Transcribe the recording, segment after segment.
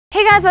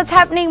guys, what's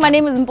happening? My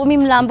name is Mpumi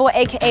Mlambo,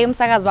 aka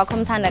Msakazi Wakho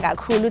Mthanda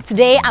Kakhulu.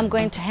 Today I'm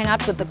going to hang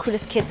out with the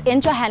coolest kids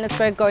in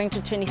Johannesburg, going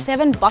to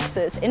 27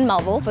 Boxes in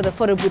Melville for the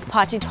photo booth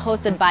party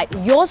hosted by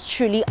yours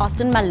truly,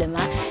 Austin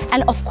Malema.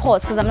 And of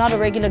course, because I'm not a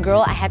regular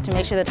girl, I had to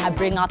make sure that I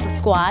bring out the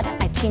squad.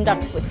 I teamed up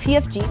with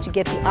TFG to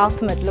get the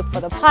ultimate look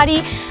for the party.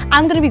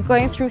 I'm going to be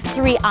going through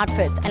 3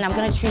 outfits and I'm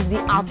going to choose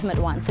the ultimate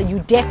one. So you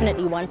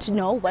definitely want to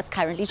know what's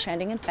currently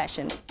trending in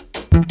fashion.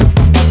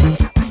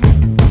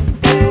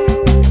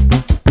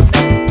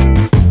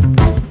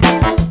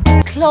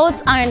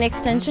 Clothes are an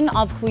extension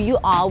of who you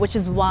are, which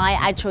is why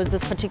I chose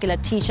this particular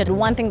t-shirt.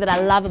 One thing that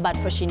I love about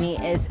Foschini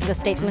is the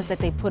statements that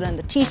they put on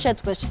the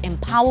t-shirts, which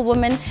empower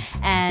women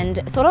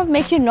and sort of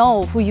make you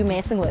know who you're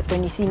messing with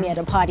when you see me at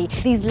a party.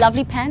 These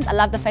lovely pants, I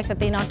love the fact that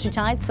they're not too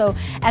tight, so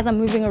as I'm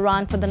moving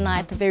around for the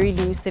night, they're very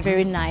loose, they're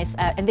very nice,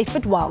 and they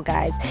fit well,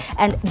 guys.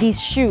 And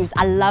these shoes,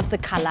 I love the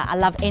color, I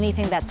love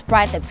anything that's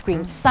bright, that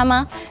screams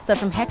summer. So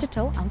from head to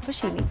toe, I'm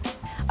Foschini.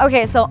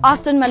 Okay, so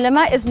Austin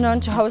Malema is known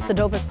to host the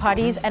dopest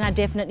parties, and I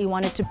definitely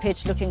wanted to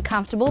pitch looking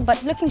comfortable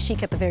but looking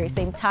chic at the very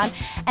same time.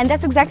 And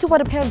that's exactly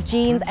what a pair of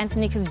jeans and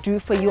sneakers do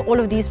for you. All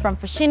of these from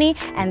Foschini,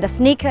 and the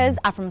sneakers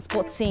are from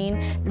Sports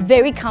Scene.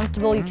 Very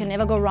comfortable, you can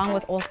never go wrong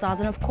with All Stars.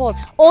 And of course,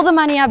 all the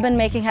money I've been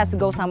making has to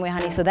go somewhere,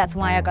 honey, so that's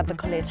why I got the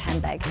Colette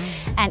handbag.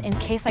 And in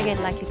case I get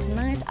lucky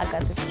tonight, I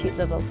got this cute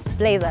little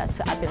blazer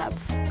to up it up.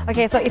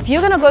 Okay, so if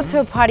you're gonna go to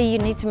a party, you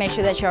need to make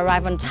sure that you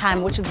arrive on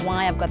time, which is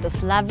why I've got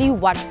this lovely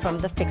watch from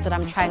the Fix that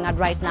I'm trying out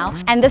right now.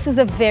 And this is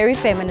a very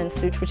feminine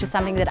suit, which is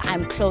something that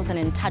I'm close and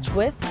in touch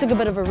with. Took a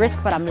bit of a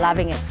risk, but I'm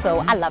loving it, so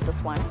I love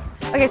this one.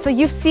 Okay, so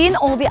you've seen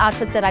all the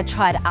outfits that I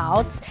tried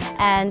out,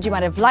 and you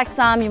might have liked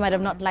some, you might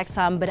have not liked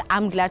some, but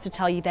I'm glad to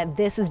tell you that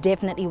this is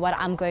definitely what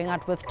I'm going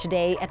out with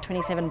today at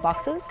 27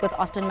 Boxes with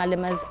Austin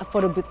Malema's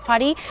photo booth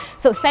party.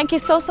 So thank you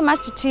so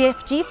much to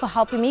TFG for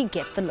helping me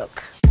get the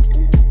look.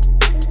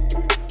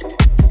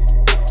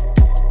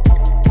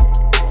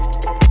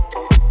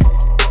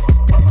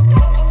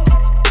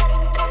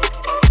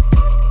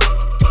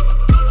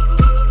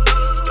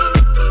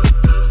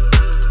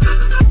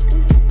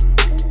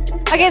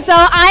 Okay, so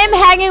I'm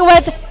hanging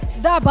with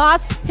the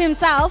boss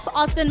himself,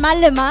 Austin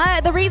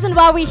Malema. The reason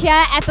why we're here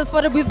at this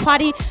photo booth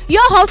party,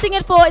 you're hosting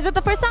it for, is it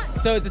the first time?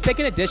 So it's the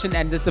second edition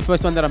and this is the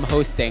first one that I'm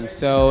hosting.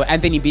 So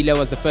Anthony Bilo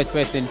was the first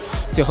person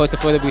to host a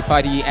photo booth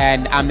party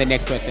and I'm the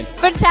next person.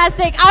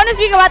 Fantastic. I want to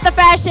speak about the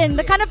fashion,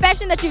 the kind of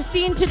fashion that you've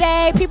seen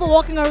today, people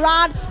walking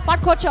around.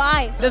 What caught your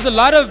eye? There's a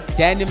lot of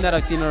denim that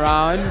I've seen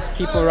around,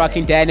 people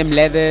rocking denim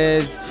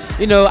leathers.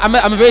 You know, I'm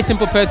a very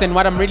simple person.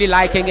 What I'm really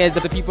liking is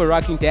that the people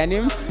rocking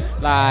denim,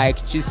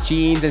 like just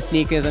jeans and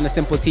sneakers and a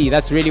simple tee.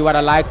 That's really what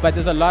I like, but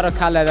there's a lot of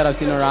color that I've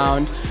seen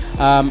around.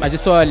 I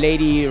just saw a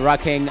lady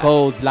rocking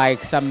gold,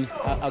 like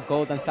a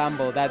gold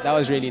ensemble. That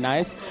was really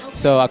nice.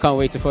 So I can't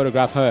wait to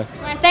photograph her.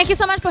 All right, thank you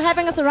so much for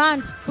having us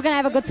around. We're gonna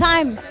have a good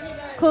time.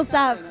 Cool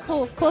stuff,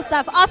 cool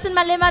stuff. Austin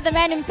Malema, the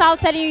man himself,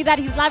 telling you that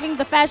he's loving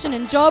the fashion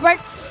in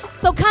Joburg.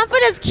 So comfort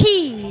is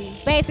key,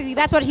 basically,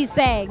 that's what he's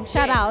saying.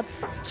 Shout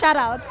outs, shout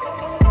outs.